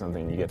climbing or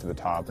something, you get to the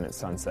top and it's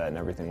sunset and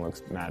everything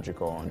looks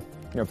magical.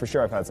 And, for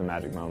sure I've had some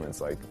magic moments,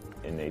 like,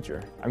 in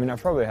nature. I mean,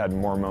 I've probably had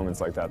more moments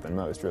like that than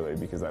most, really,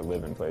 because I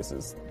live in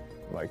places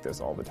like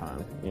this all the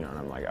time, and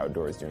I'm, like,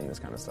 outdoors doing this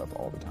kind of stuff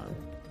all the time.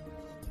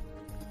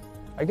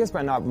 I guess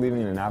by not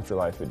believing in an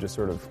afterlife, it just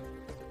sort of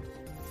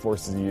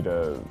forces you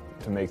to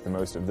make the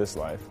most of this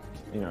life,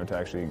 to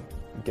actually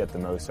get the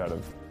most out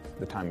of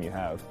the time you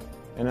have.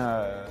 And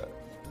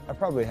that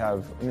probably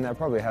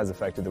has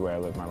affected the way I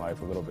live my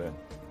life a little bit,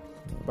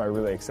 by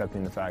really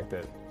accepting the fact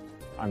that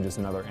I'm just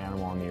another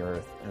animal on the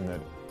earth, and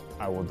that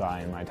I will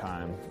die in my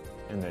time,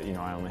 and that,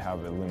 I only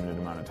have a limited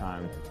amount of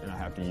time, and I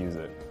have to use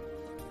it.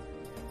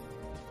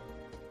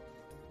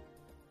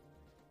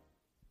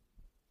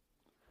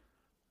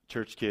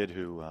 Church kid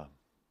who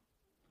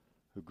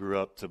grew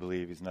up to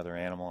believe he's another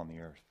animal on the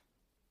earth.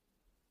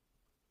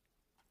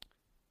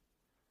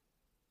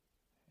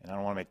 And I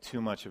don't want to make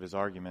too much of his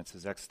arguments,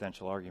 his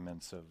existential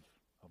arguments of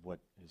what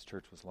his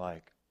church was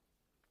like.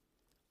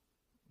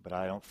 But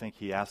I don't think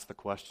he asked the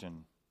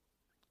question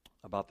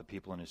about the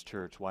people in his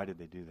church. Why did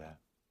they do that?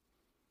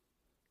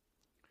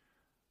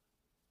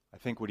 I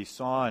think what he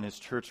saw in his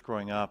church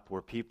growing up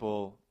were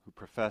people who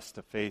professed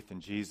a faith in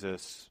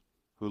Jesus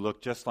who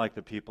looked just like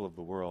the people of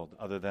the world,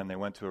 other than they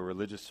went to a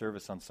religious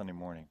service on Sunday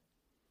morning.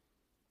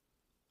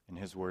 In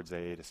his words,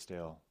 they ate a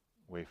stale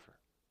wafer.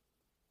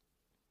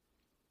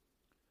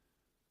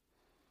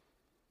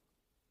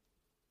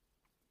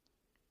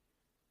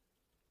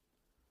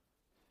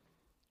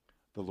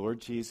 The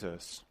Lord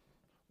Jesus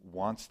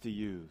wants to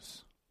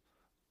use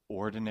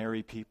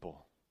ordinary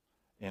people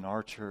in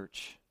our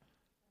church,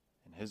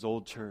 in his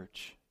old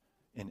church,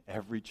 in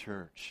every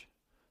church,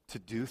 to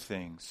do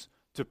things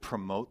to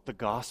promote the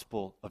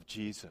gospel of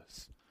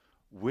Jesus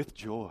with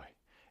joy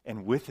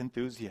and with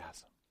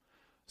enthusiasm,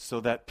 so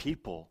that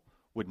people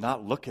would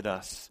not look at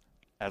us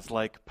as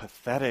like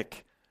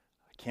pathetic.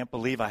 I can't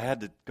believe I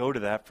had to go to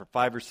that for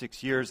 5 or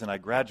 6 years and I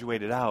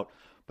graduated out.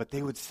 But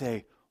they would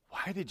say,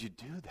 why did you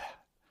do that?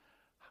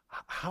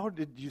 How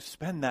did you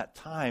spend that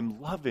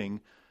time loving,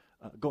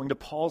 going to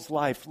Paul's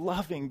life,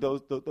 loving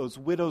those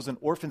widows and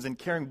orphans and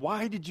caring?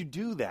 Why did you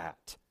do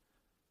that?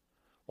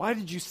 Why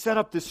did you set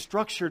up this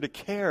structure to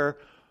care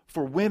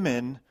for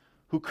women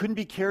who couldn't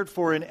be cared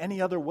for in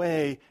any other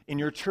way in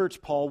your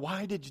church, Paul?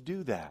 Why did you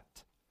do that?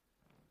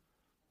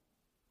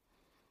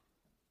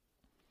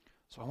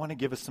 So I want to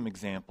give us some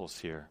examples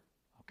here,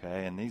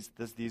 okay? And these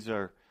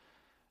are,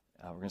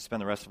 we're going to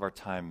spend the rest of our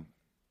time.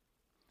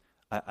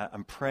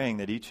 I'm praying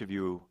that each of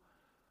you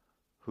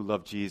who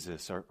love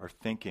Jesus are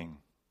thinking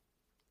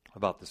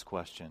about this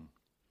question.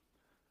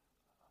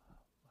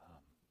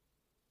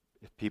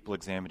 If people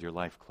examined your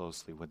life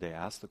closely, would they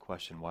ask the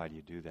question, why do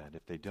you do that?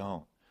 If they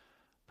don't,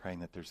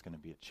 praying that there's going to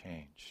be a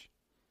change.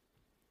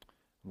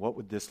 What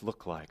would this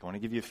look like? I want to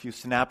give you a few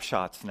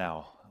snapshots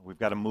now. We've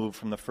got to move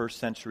from the first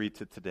century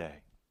to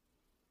today.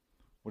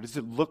 What does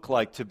it look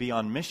like to be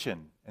on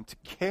mission and to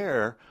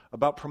care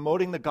about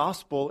promoting the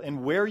gospel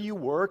in where you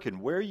work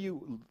and where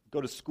you go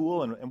to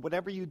school and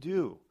whatever you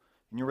do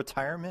in your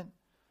retirement?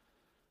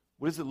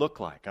 What does it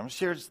look like? I'm going to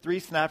share just 3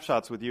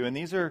 snapshots with you, and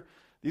these are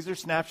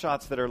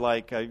snapshots that are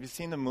like, have you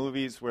seen the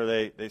movies where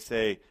they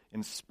say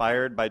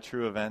inspired by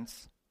true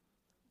events?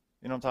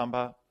 You know what I'm talking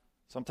about?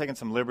 So I'm taking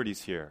some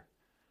liberties here.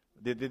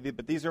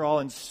 But these are all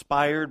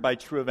inspired by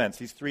true events.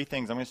 These 3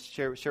 things. I'm going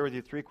to share with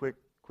you 3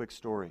 quick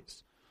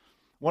stories.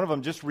 One of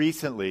them, just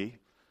recently,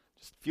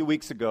 just a few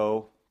weeks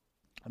ago,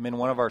 I'm in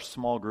one of our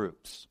small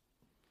groups.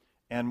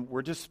 And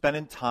we're just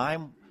spending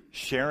time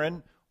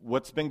sharing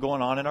what's been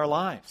going on in our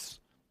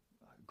lives.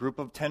 A group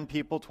of 10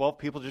 people, 12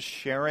 people, just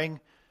sharing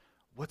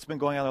what's been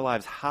going on in their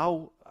lives.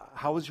 How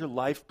is your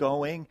life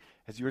going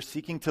as you're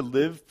seeking to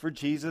live for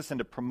Jesus and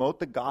to promote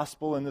the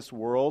gospel in this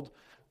world?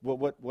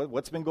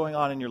 What's been going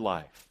on in your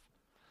life?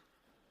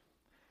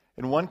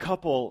 And one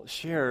couple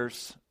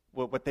shares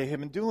what they have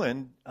been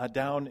doing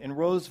down in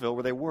Roseville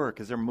where they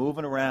work, as they're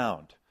moving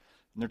around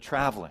and they're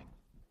traveling.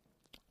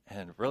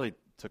 And it really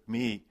took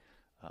me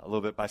a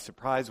little bit by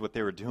surprise what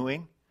they were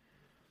doing.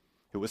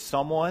 It was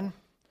someone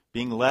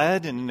being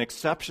led in an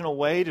exceptional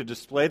way to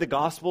display the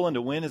gospel and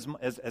to win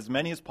as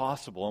many as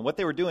possible. And what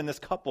they were doing, this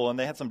couple, and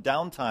they had some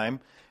downtime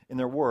in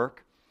their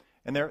work,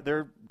 and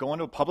they're going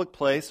to a public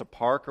place, a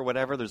park or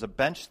whatever, there's a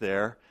bench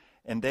there,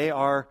 and they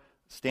are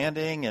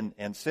standing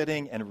and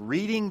sitting and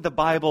reading the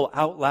Bible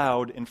out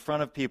loud in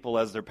front of people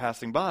as they're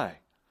passing by.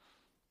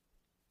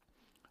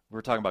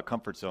 We're talking about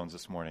comfort zones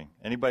this morning.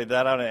 Anybody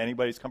that out of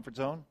anybody's comfort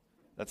zone?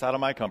 That's out of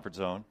my comfort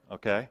zone,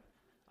 okay?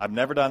 I've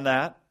never done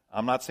that.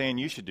 I'm not saying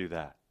you should do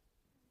that.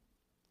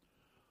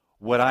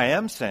 What I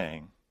am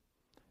saying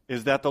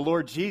is that the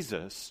Lord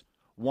Jesus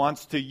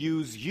wants to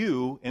use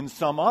you in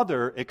some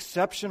other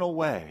exceptional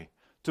way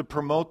to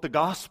promote the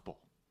gospel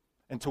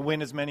and to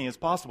win as many as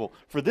possible.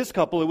 For this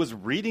couple, it was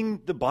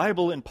reading the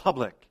Bible in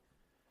public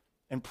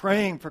and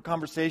praying for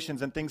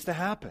conversations and things to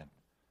happen.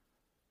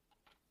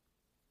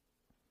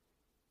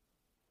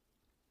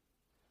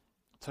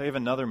 I'll tell you of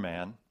another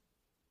man,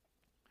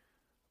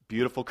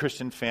 beautiful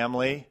Christian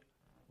family,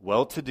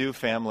 well-to-do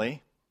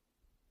family.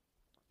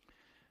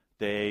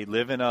 They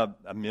live in a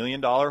 $1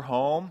 million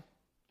home.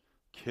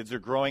 Kids are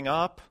growing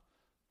up,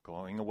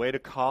 going away to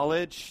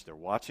college. They're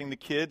watching the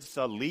kids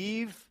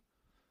leave.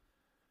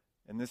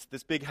 And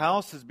this big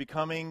house is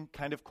becoming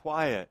kind of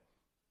quiet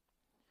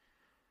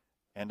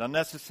and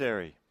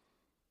unnecessary.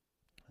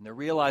 And they're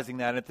realizing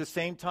that. And at the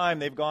same time,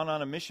 they've gone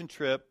on a mission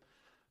trip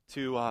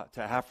to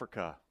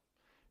Africa.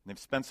 And they've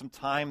spent some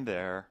time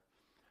there.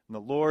 And the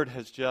Lord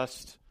has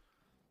just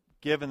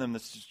given them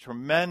this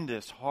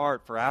tremendous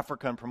heart for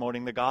Africa and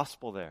promoting the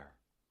gospel there.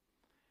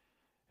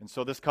 And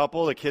so this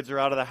couple, the kids are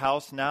out of the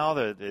house now.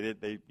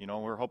 They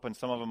we're hoping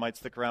some of them might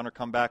stick around or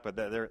come back, but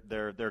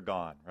they're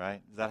gone,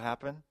 right? Does that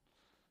happen?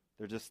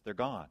 They're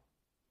gone.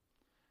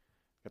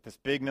 Got this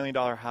big $1 million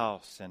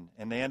house,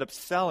 and they end up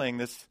selling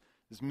this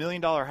 $1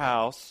 million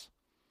house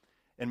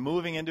and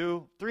moving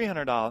into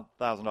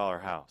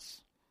 $300,000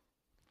 house.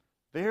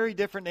 Very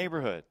different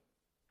neighborhood.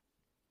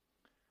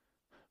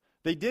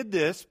 They did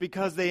this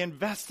because they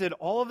invested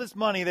all of this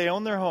money. They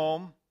own their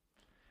home.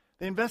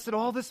 They invested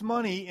all this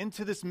money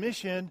into this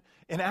mission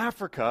in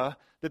Africa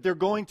that they're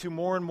going to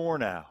more and more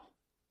now.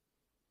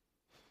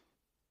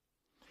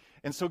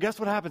 And so guess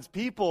what happens?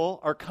 People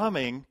are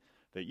coming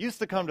that used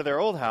to come to their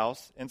old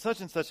house in such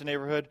and such a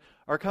neighborhood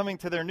are coming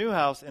to their new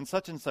house in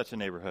such and such a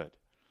neighborhood.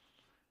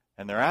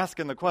 And they're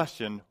asking the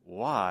question,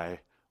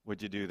 why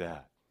would you do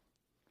that?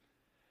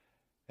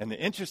 And the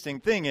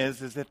interesting thing is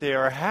that they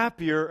are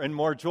happier and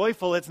more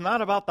joyful. It's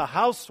not about the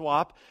house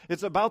swap.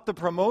 It's about the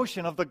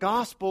promotion of the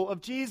gospel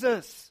of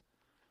Jesus.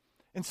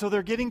 And so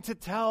they're getting to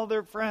tell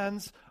their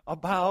friends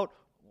about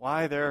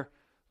why they're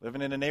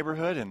living in a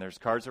neighborhood, and there's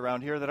cars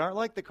around here that aren't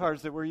like the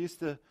cars that we're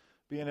used to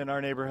being in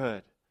our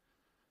neighborhood.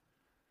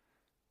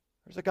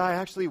 There's a guy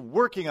actually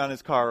working on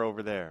his car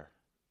over there.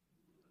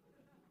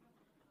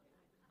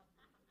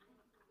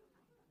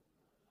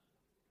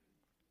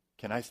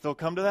 Can I still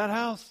come to that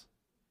house?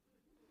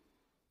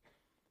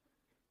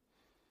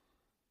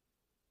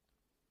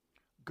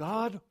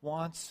 God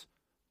wants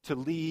to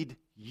lead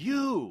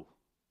you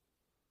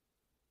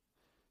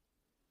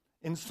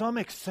in some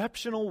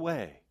exceptional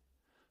way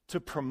to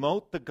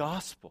promote the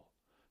gospel,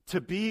 to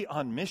be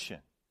on mission.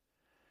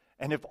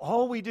 And if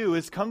all we do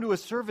is come to a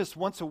service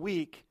once a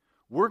week,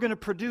 we're going to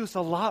produce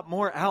a lot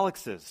more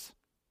Alexes.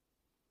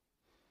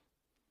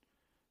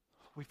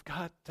 We've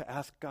got to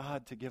ask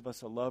God to give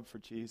us a love for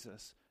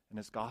Jesus and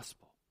his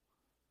gospel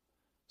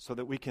so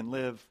that we can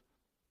live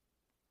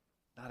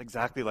not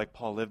exactly like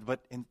Paul lived,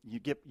 but you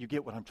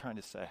get what I'm trying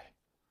to say.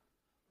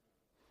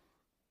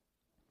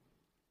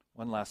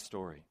 One last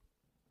story,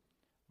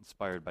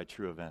 inspired by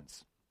true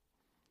events.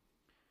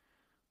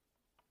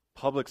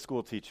 Public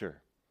school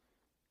teacher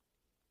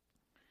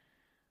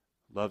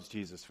loves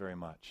Jesus very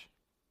much.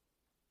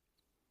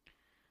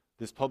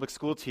 This public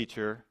school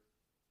teacher,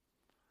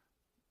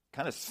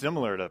 kind of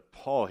similar to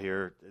Paul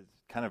here,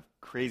 kind of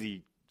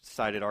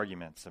crazy-sided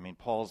arguments. I mean,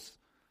 Paul's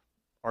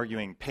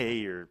arguing pay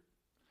your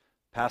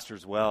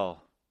pastors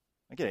well.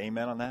 I get an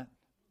amen on that?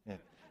 Yeah.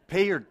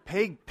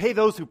 Pay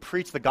those who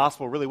preach the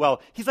gospel really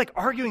well. He's like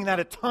arguing that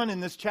a ton in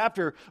this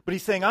chapter, but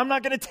he's saying, I'm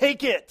not going to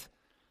take it.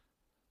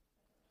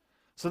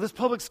 So this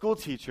public school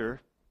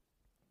teacher,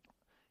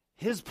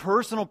 his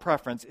personal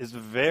preference is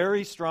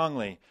very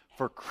strongly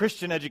for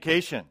Christian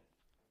education.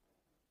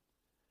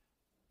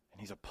 And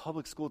he's a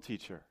public school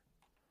teacher.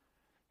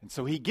 And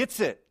so he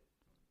gets it.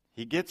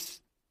 He gets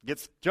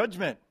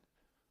judgment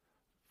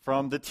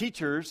from the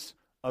teachers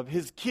of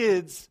his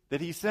kids that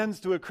he sends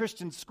to a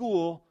Christian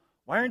school.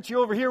 Why aren't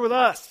you over here with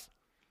us?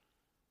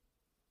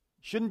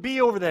 You shouldn't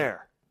be over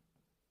there.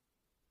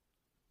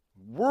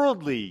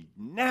 Worldly,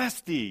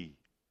 nasty,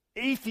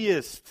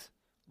 atheist,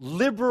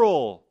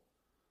 liberal,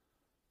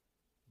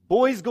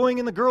 boys going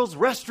in the girls'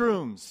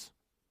 restrooms.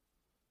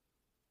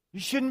 You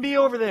shouldn't be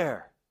over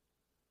there.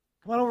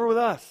 Come on over with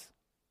us.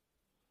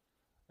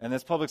 And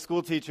this public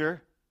school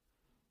teacher,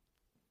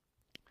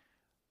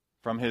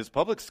 from his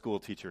public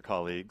school teacher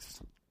colleagues,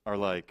 are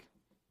like,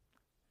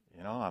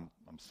 I'm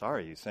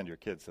sorry you send your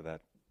kids to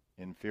that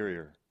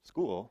inferior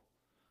school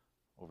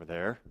over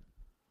there.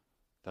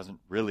 Doesn't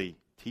really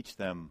teach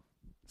them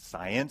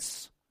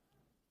science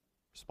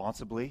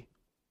responsibly.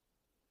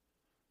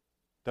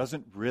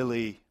 Doesn't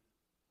really,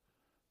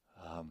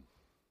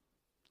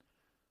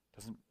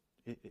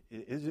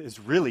 is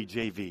really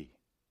JV.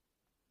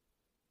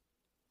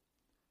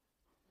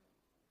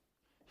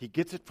 He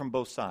gets it from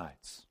both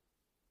sides.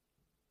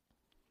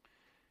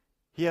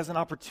 He has an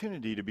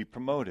opportunity to be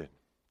promoted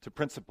to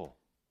principal.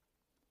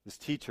 This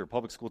teacher,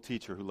 public school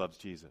teacher who loves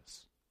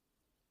Jesus.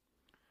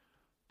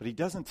 But he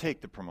doesn't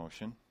take the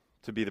promotion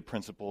to be the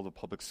principal of the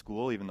public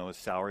school, even though his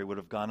salary would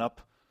have gone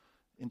up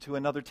into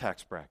another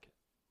tax bracket.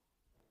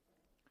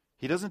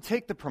 He doesn't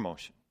take the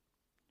promotion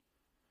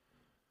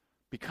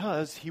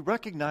because he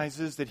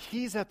recognizes that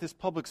he's at this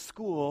public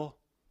school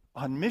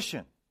on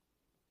mission,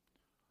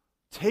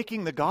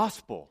 taking the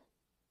gospel.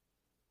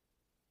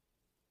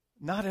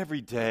 Not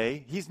every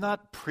day. He's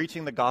not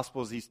preaching the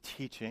gospel as he's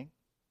teaching.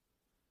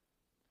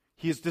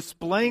 He is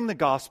displaying the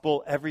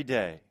gospel every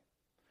day.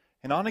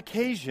 And on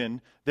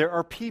occasion, there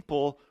are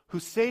people who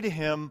say to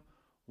him,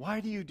 "Why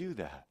do you do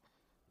that?"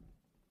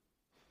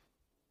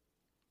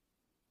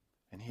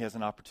 And he has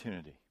an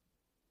opportunity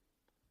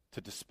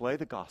to display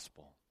the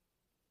gospel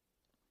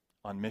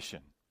on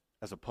mission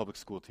as a public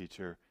school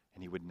teacher,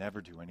 and he would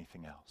never do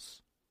anything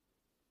else.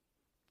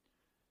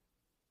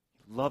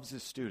 He loves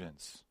his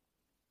students.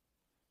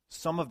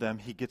 Some of them,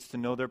 he gets to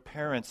know their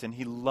parents, and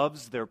he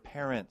loves their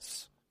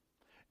parents.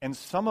 And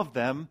some of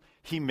them,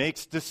 he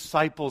makes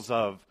disciples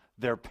of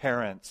their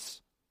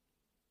parents.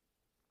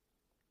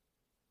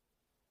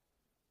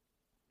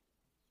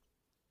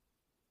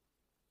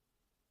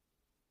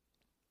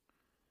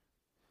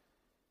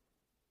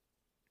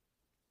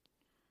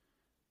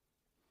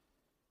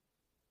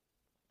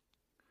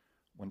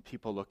 When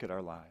people look at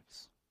our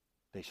lives,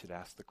 they should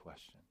ask the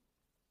question,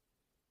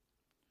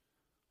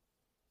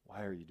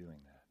 why are you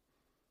doing that?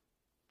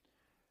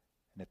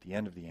 And at the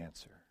end of the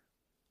answer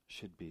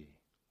should be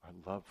our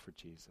love for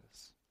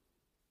Jesus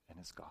and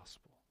his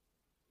gospel.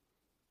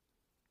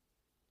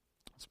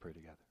 Let's pray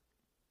together.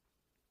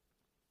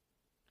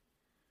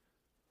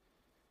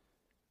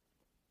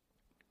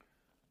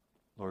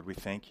 Lord, we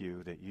thank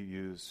you that you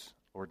use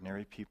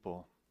ordinary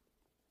people,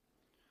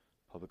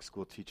 public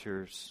school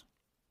teachers,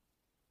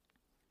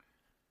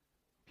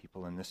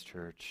 people in this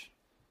church,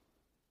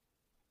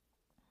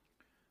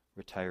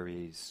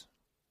 retirees,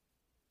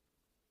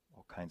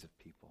 all kinds of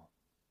people.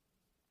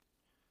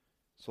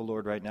 So,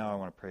 Lord, right now I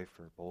want to pray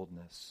for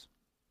boldness.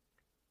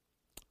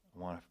 I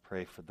want to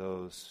pray for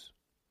those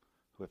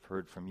who have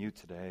heard from you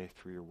today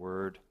through your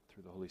word,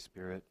 through the Holy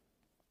Spirit.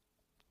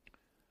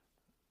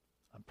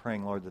 I'm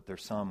praying, Lord, that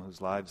there's some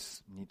whose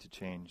lives need to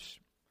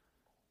change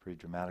pretty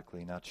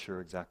dramatically, not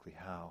sure exactly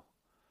how,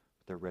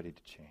 but they're ready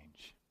to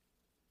change.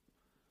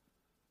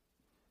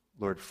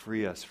 Lord,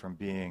 free us from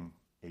being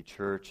a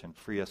church and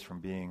free us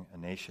from being a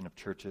nation of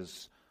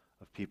churches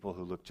of people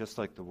who look just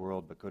like the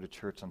world but go to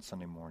church on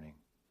Sunday morning.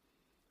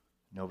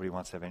 Nobody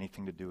wants to have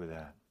anything to do with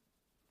that.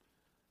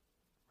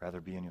 Rather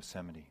be in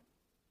Yosemite.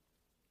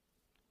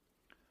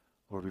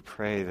 Lord, we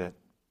pray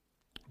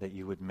that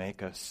you would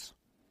make us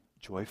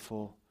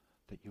joyful,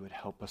 that you would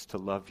help us to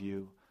love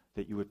you,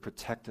 that you would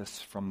protect us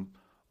from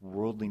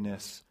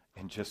worldliness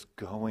and just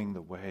going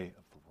the way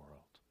of the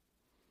world.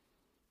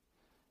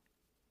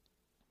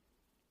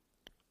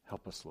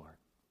 Help us, Lord.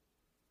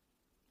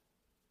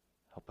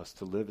 Help us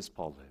to live as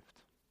Paul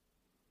lived,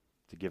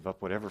 to give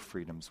up whatever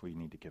freedoms we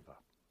need to give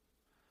up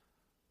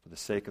for the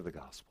sake of the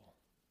gospel,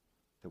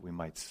 that we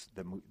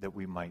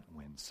might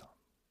win some.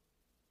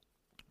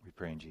 We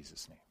pray in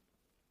Jesus' name.